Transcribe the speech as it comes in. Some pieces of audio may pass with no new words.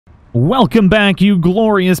Welcome back, you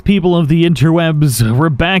glorious people of the interwebs. We're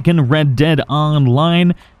back in Red Dead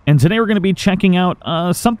Online, and today we're going to be checking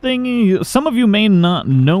out something some of you may not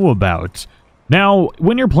know about. Now,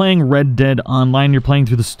 when you're playing Red Dead Online, you're playing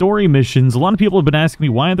through the story missions. A lot of people have been asking me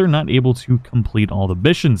why they're not able to complete all the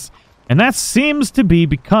missions. And that seems to be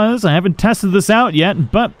because I haven't tested this out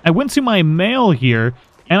yet, but I went to my mail here,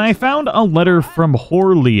 and I found a letter from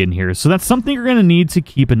Horley in here. So that's something you're going to need to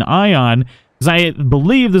keep an eye on, because I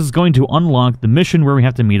believe this is going to unlock the mission where we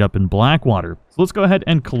have to meet up in Blackwater. So let's go ahead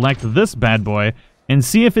and collect this bad boy and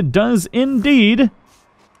see if it does indeed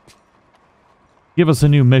give us a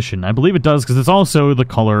new mission. I believe it does because it's also the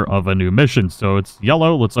color of a new mission. So it's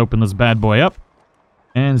yellow. Let's open this bad boy up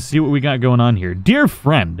and see what we got going on here. Dear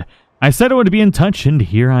friend, I said I would be in touch and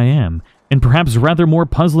here I am. In perhaps rather more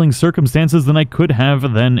puzzling circumstances than I could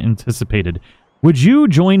have then anticipated. Would you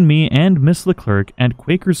join me and Miss LeClerk at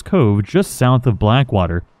Quaker's Cove just south of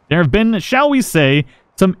Blackwater? There have been, shall we say,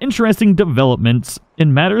 some interesting developments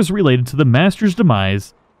in matters related to the Master's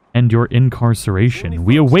demise and your incarceration.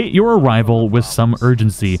 We await your arrival with some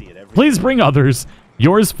urgency. Please bring others.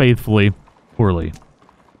 Yours faithfully, Horley.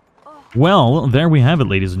 Well, there we have it,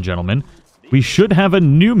 ladies and gentlemen. We should have a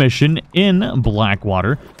new mission in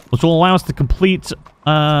Blackwater, which will allow us to complete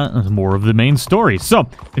more of the main story. So,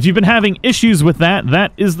 if you've been having issues with that,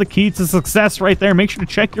 that is the key to success right there. Make sure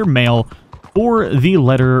to check your mail for the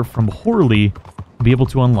letter from Horley to be able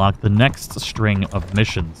to unlock the next string of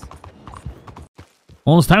missions.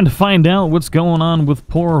 Well, it's time to find out what's going on with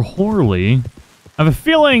poor Horley. I have a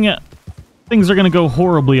feeling things are going to go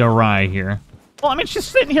horribly awry here. Well, I mean, she's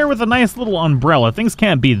sitting here with a nice little umbrella. Things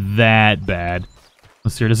can't be that bad.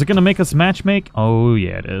 Let's see, is it going to make us matchmake? Oh,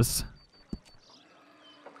 yeah, it is.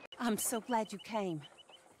 I'm so glad you came.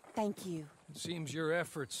 Thank you. It seems your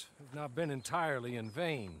efforts have not been entirely in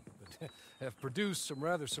vain, but have produced some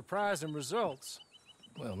rather surprising results.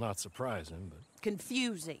 Well, not surprising, but...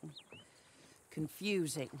 Confusing.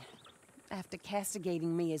 Confusing. After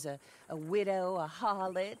castigating me as a widow, a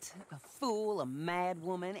harlot, a fool, a mad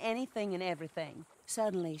woman, anything and everything.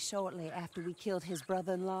 Suddenly, shortly after we killed his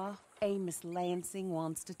brother-in-law, Amos Lansing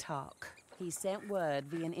wants to talk. He sent word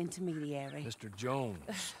via an intermediary. Mr. Jones.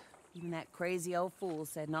 Even that crazy old fool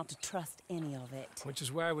said not to trust any of it. Which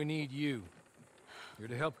is why we need you. You're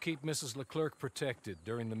to help keep Mrs. LeClerk protected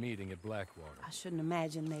during the meeting at Blackwater. I shouldn't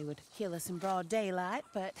imagine they would kill us in broad daylight,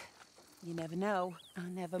 but you never know. I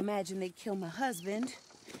never imagined they'd kill my husband,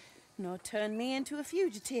 nor turn me into a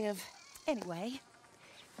fugitive. Anyway,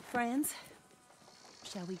 friends,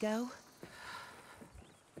 shall we go?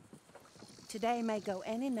 Today may go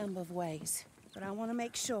any number of ways, but I want to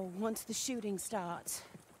make sure once the shooting starts,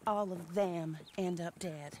 all of them end up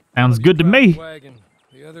dead. Sounds good to me. Wagon.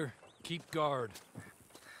 The other, keep guard.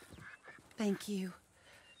 Thank you.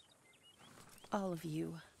 All of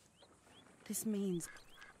you. This means...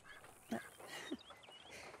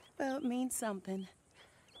 well, it means something.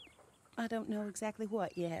 I don't know exactly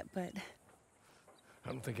what yet, but... I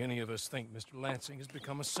don't think any of us think Mr. Lansing has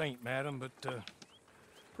become a saint, madam, but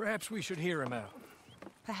perhaps we should hear him out.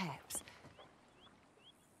 Perhaps.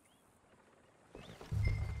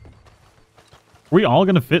 Are we all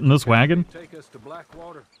going to fit in this wagon? Take us to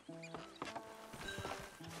Blackwater.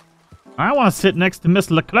 I want to sit next to Miss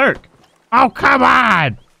LeClerk. Oh, come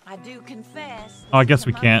on! I do confess... Oh, I guess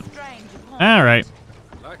we can't. All right.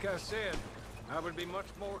 Like I said, I would be much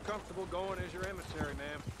more comfortable going as your emissary,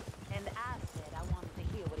 ma'am. And I said I wanted to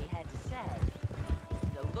hear what he had to say.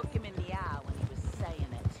 To look him in the eye when he was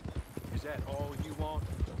saying it. Is that all you want?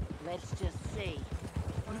 Let's just see.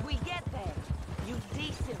 When we get there, you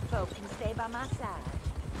decent folk can stay by my side.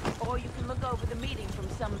 Or you can look over the meeting from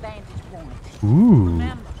some vantage point. Ooh.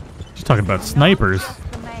 Remember, She's talking about snipers. not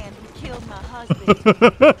just the man who killed my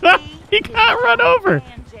husband. He got run over.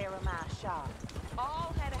 And Jeremiah Shaw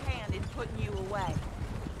all had a hand in putting you away.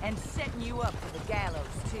 And setting you up for the gallows,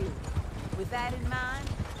 too. With that in mind,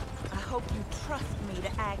 I hope you trust me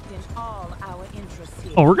to act in all our interests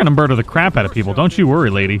here. Oh, we're going to murder the crap out of people. Don't you worry,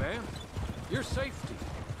 lady. Ma'am. Your safety.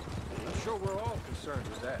 I'm sure we're all concerned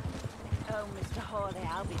with that. Oh, Mr. Horley,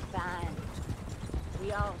 I'll be fine.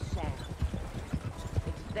 We all shall.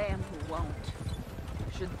 It's them who won't.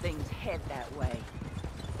 Should things head that way.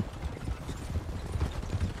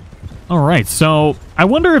 Alright, so I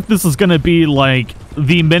wonder if this is going to be like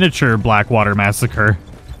the miniature Blackwater Massacre.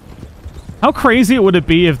 How crazy would it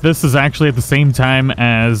be if this is actually at the same time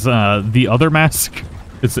as the other massacre?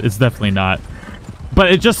 It's definitely not.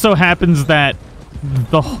 But it just so happens that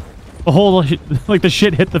the whole, like, the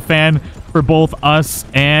shit hit the fan for both us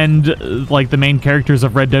and, like, the main characters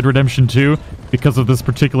of Red Dead Redemption 2 because of this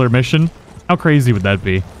particular mission. How crazy would that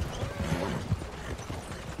be?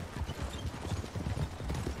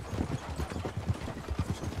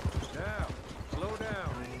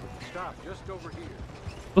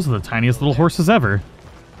 Those are the tiniest little horses ever.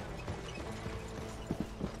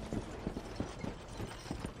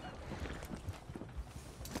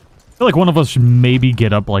 I feel like one of us should maybe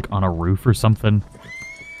get up like on a roof or something.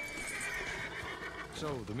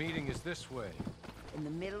 So, the meeting is this way. In the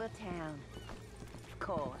middle of town. Of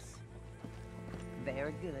course.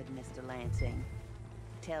 Very good, Mr. Lansing.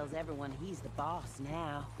 Tells everyone he's the boss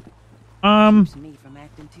now. Keeps me from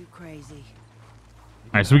acting too crazy.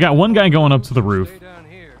 Alright, so we got one guy going up to the roof. Stay down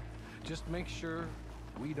here. Just make sure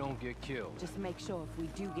we don't get killed. Just make sure if we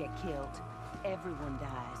do get killed, everyone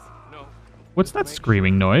dies. No. What's that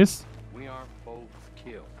screaming noise? We aren't both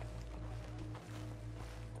killed.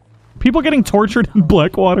 People getting tortured in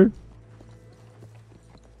Blackwater.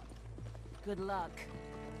 Good luck.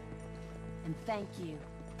 And thank you.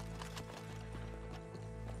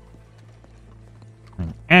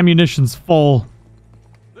 Ammunition's full.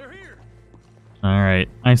 They're here. Alright,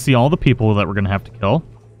 I see all the people that we're gonna have to kill.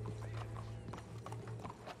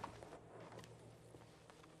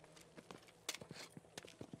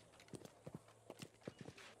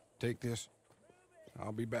 Take this.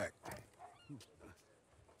 I'll be back.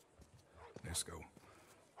 Let's go.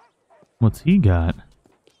 What's he got?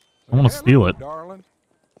 I want to steal it. Darling.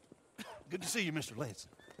 Good to see you, Mr.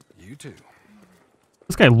 Lansing. You too.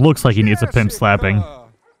 This guy looks like he needs a pimp slapping. Jessica,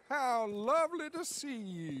 how lovely to see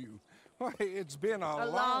you. Why, it's been A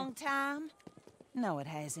long time? No, it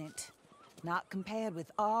hasn't. Not compared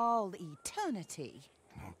with all eternity.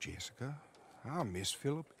 Oh, Jessica, I miss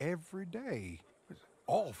Philip every day. It's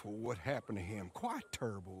awful what happened to him. Quite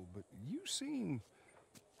terrible, but you seem...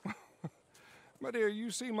 My dear, you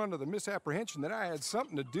seem under the misapprehension that I had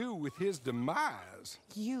something to do with his demise.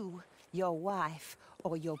 You, your wife,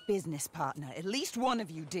 or your business partner, at least one of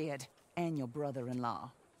you did. And your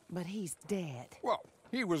brother-in-law. But he's dead. Well,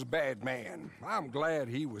 he was a bad man. I'm glad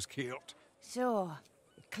he was killed. Sure.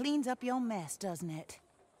 It cleans up your mess, doesn't it?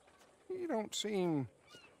 You don't seem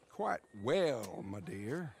quite well, my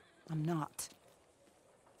dear. I'm not.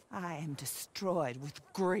 I am destroyed with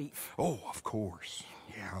grief. Oh, of course.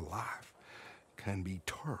 Yeah, life can be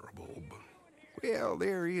terrible, but, well,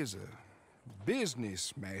 there is a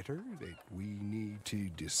business matter that we need to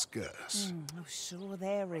discuss. Oh, sure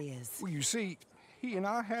there is. Well, you see, he and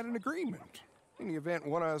I had an agreement. In the event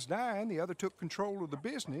one of us died, the other took control of the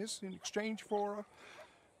business in exchange for a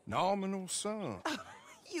nominal sum.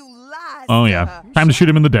 You lie, Oh yeah, time to shoot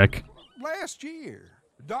him in the dick. Last year,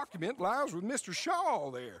 the document lies with Mr. Shaw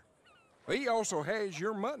there. He also has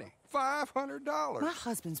your money, $500. My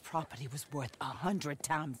husband's property was worth 100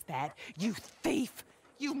 times that. You thief!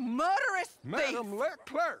 You murderous thief! Madam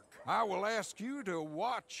LeClerk, I will ask you to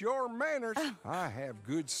watch your manners. I have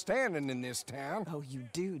good standing in this town. Oh, you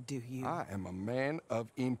do you? I am a man of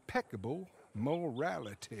impeccable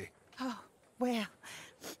morality. Oh, well,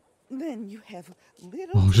 then you have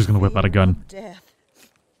little... Oh, she's gonna whip out a gun. Death.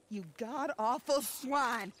 You god-awful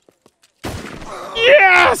swine.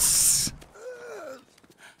 Yes!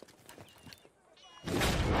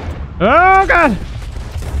 Oh, God!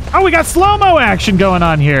 Oh, we got slow-mo action going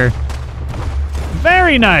on here.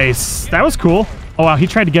 Very nice. That was cool. Oh, wow, he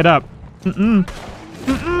tried to get up.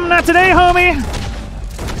 Not today, homie.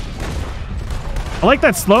 I like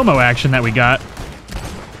that slow-mo action that we got.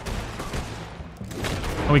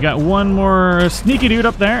 Oh, we got one more sneaky dude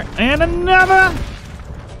up there. And another.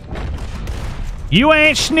 You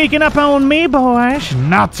ain't sneaking up on me, boys.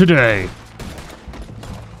 Not today.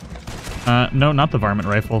 No, not the varmint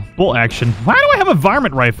rifle. Bolt action. Why do I have a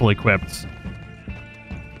varmint rifle equipped?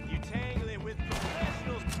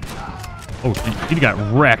 Oh, he got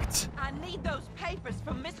wrecked. I need those papers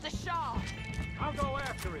from Mr. Shaw. I'll go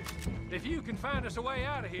after it. If you can find us a way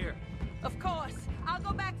out of here. Of course. I'll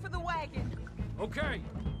go back for the wagon. Okay.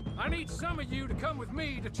 I need some of you to come with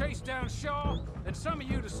me to chase down Shaw, and some of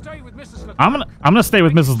you to stay with Mrs. LeClerk. I'm gonna stay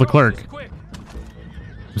with Mrs. LeClerk.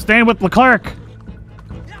 I'm staying with LeClerk.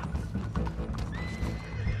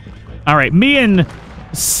 All right, me and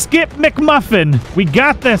Skip McMuffin. We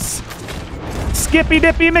got this. Skippy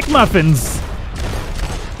Dippy McMuffins.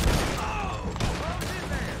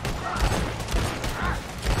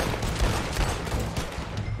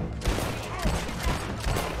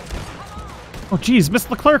 Oh, geez, Miss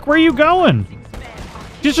LeClerk, where are you going?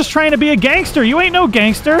 She's just trying to be a gangster. You ain't no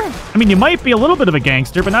gangster. I mean, you might be a little bit of a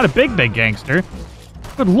gangster, but not a big gangster.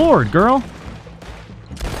 Good lord, girl.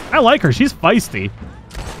 I like her. She's feisty.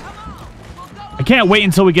 I can't wait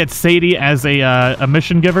until we get Sadie as a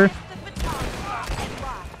mission giver.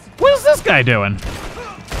 What is this guy doing?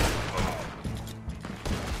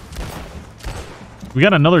 We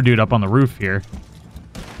got another dude up on the roof here.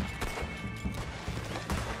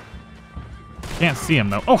 Can't see him,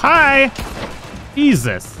 though. Oh, hi!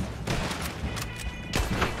 Jesus.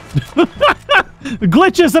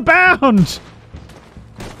 Glitches abound!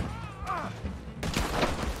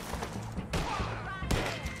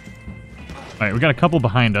 Alright, we got a couple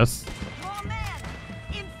behind us.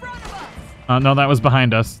 No, that was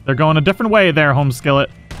behind us. They're going a different way there, home skillet.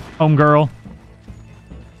 Home girl.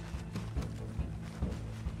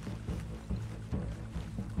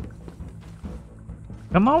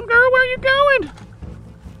 Come on, girl, where are you going?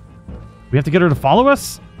 We have to get her to follow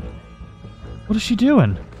us? What is she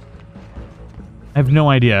doing? I have no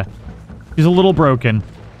idea. She's a little broken.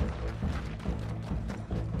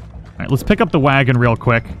 Alright, let's pick up the wagon real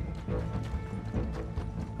quick.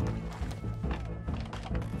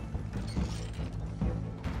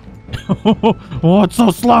 Oh, it's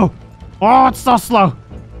so slow. Oh, it's so slow.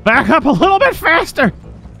 Back up a little bit faster.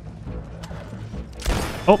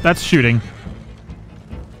 Oh, that's shooting.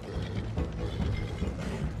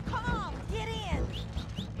 Come on, get in.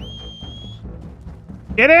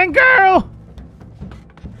 Get in, girl.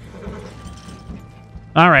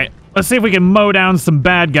 All right, let's see if we can mow down some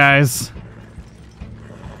bad guys.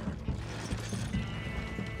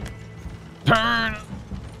 Turn.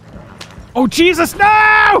 Oh, Jesus,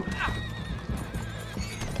 no!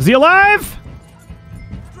 Is he alive?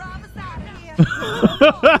 Drive us out of here.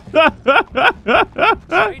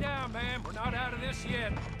 Stay down, man. We're not out of this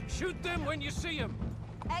yet. Shoot them when you see them.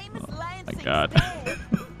 Amos Lansing's God. dead.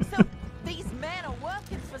 So these men are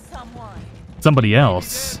working for someone. Somebody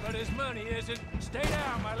else. Dead, but his money isn't. Stay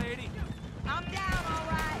down, my lady. I'm down, all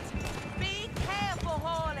right. Be careful,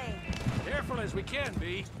 Horley. Careful as we can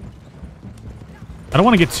be. I don't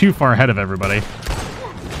want to get too far ahead of everybody.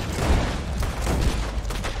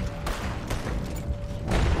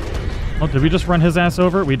 Oh, did we just run his ass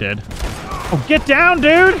over? We did. Oh, get down,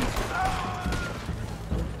 dude!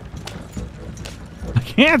 I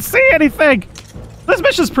can't see anything! This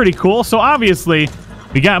mission's pretty cool, so obviously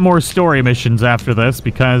we got more story missions after this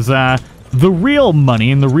because the real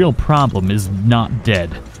money and the real problem is not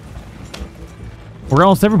dead. Or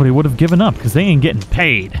else everybody would have given up because they ain't getting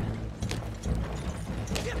paid.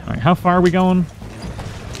 Alright, how far are we going?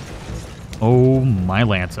 Oh, my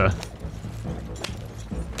Lanta.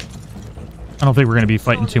 I don't think we're going to be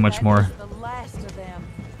fighting too much more. The last of them.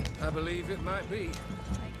 I believe it might be.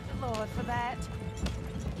 Thank the Lord for that.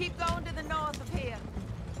 Keep going to the north of here.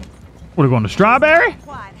 We're going to Strawberry? Not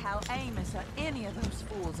quite how Amos or any of those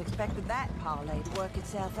fools expected that parlay to work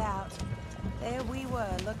itself out. There we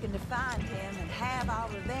were, looking to find him and have our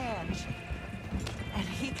revenge. And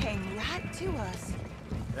he came right to us.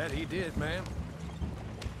 That he did, ma'am.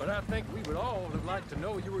 But I think we would all have liked to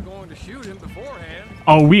know you were going to shoot him beforehand.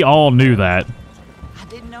 Oh, we all knew that. I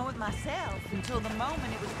didn't know it myself until the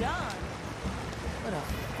moment it was done. What a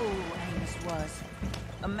fool Amos was.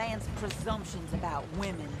 A man's presumptions about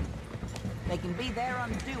women. They can be their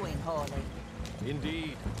undoing, Harley.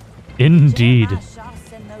 Indeed. Indeed. Did Shaw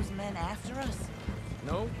send those men after us?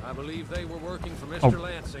 No, I believe they were working for Mr.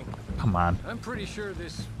 Lansing. Come on. I'm pretty sure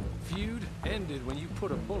this feud ended when you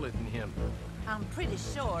put a bullet in him. I'm pretty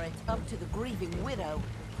sure it's up to the grieving widow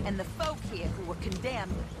and the folk here who were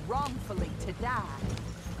condemned wrongfully to die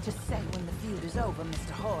to say when the feud is over,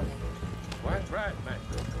 Mr. Harley. Quite right, man.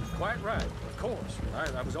 Quite right. Of course.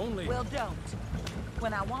 I was only... Well, don't.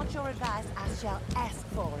 When I want your advice, I shall ask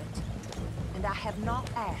for it. And I have not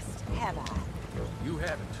asked, have I? You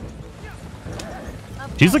haven't.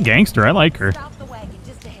 She's a gangster. I like her. Stop the wagon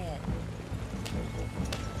just ahead.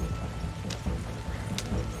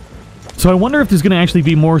 So I wonder if there's going to actually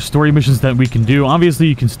be more story missions that we can do. Obviously,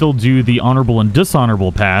 you can still do the honorable and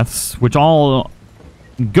dishonorable paths, which all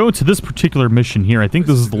go to this particular mission here. I think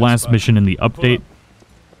this is the last mission in the update.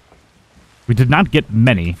 We did not get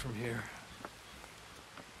many. From here.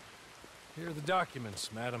 Here are the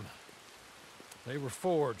documents, madam. They were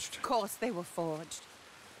forged. Of course they were forged.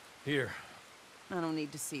 Here. I don't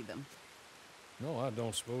need to see them. No, I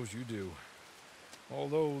don't suppose you do.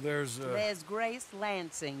 Although there's There's Grace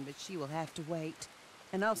Lansing, but she will have to wait.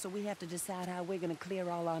 And also, we have to decide how we're going to clear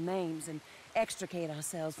all our names and extricate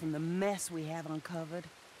ourselves from the mess we have uncovered.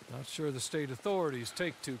 Not sure the state authorities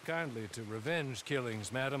take too kindly to revenge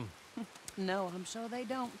killings, madam. No, I'm sure they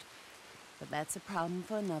don't. But that's a problem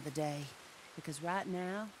for another day. Because right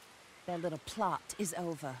now, their little plot is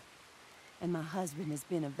over. And my husband has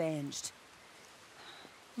been avenged.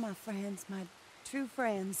 My friends, my true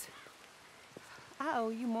friends. I owe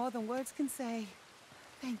you more than words can say.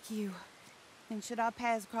 Thank you. And should our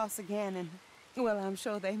paths cross again, and, well, I'm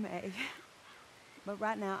sure they may. But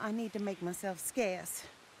right now, I need to make myself scarce.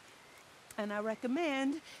 And I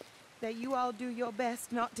recommend that you all do your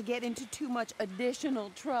best not to get into too much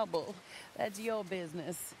additional trouble. That's your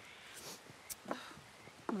business.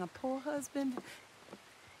 My poor husband,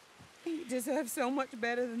 he deserves so much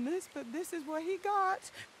better than this, but this is what he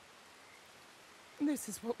got. This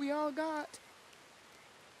is what we all got.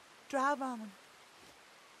 Drive on,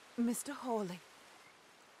 Mr. Hawley.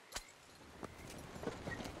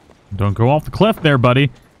 Don't go off the cliff there, buddy.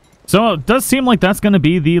 So it does seem like that's going to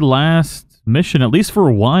be the last mission, at least for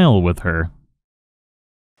a while, with her.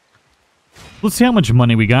 Let's see how much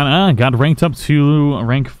money we got. Got ranked up to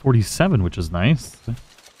rank 47, which is nice.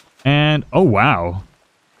 And, oh, wow.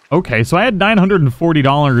 Okay, so I had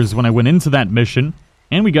 $940 when I went into that mission,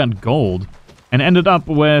 and we got gold, and ended up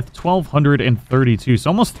with $1,232. So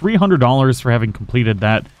almost $300 for having completed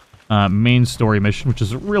that main story mission, which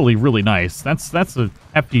is really, really nice. That's a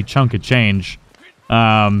hefty chunk of change.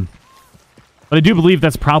 But I do believe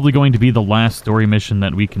that's probably going to be the last story mission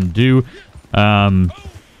that we can do. I'm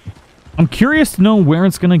curious to know where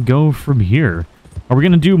it's going to go from here. Are we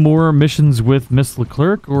going to do more missions with Miss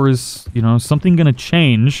LeClerk, or is, you know, something going to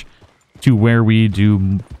change to where we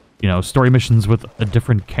do, you know, story missions with a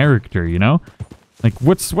different character, you know? Like,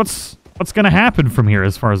 what's going to happen from here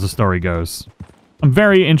as far as the story goes? I'm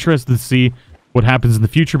very interested to see what happens in the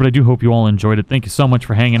future, but I do hope you all enjoyed it. Thank you so much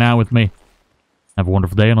for hanging out with me. Have a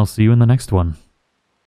wonderful day, and I'll see you in the next one.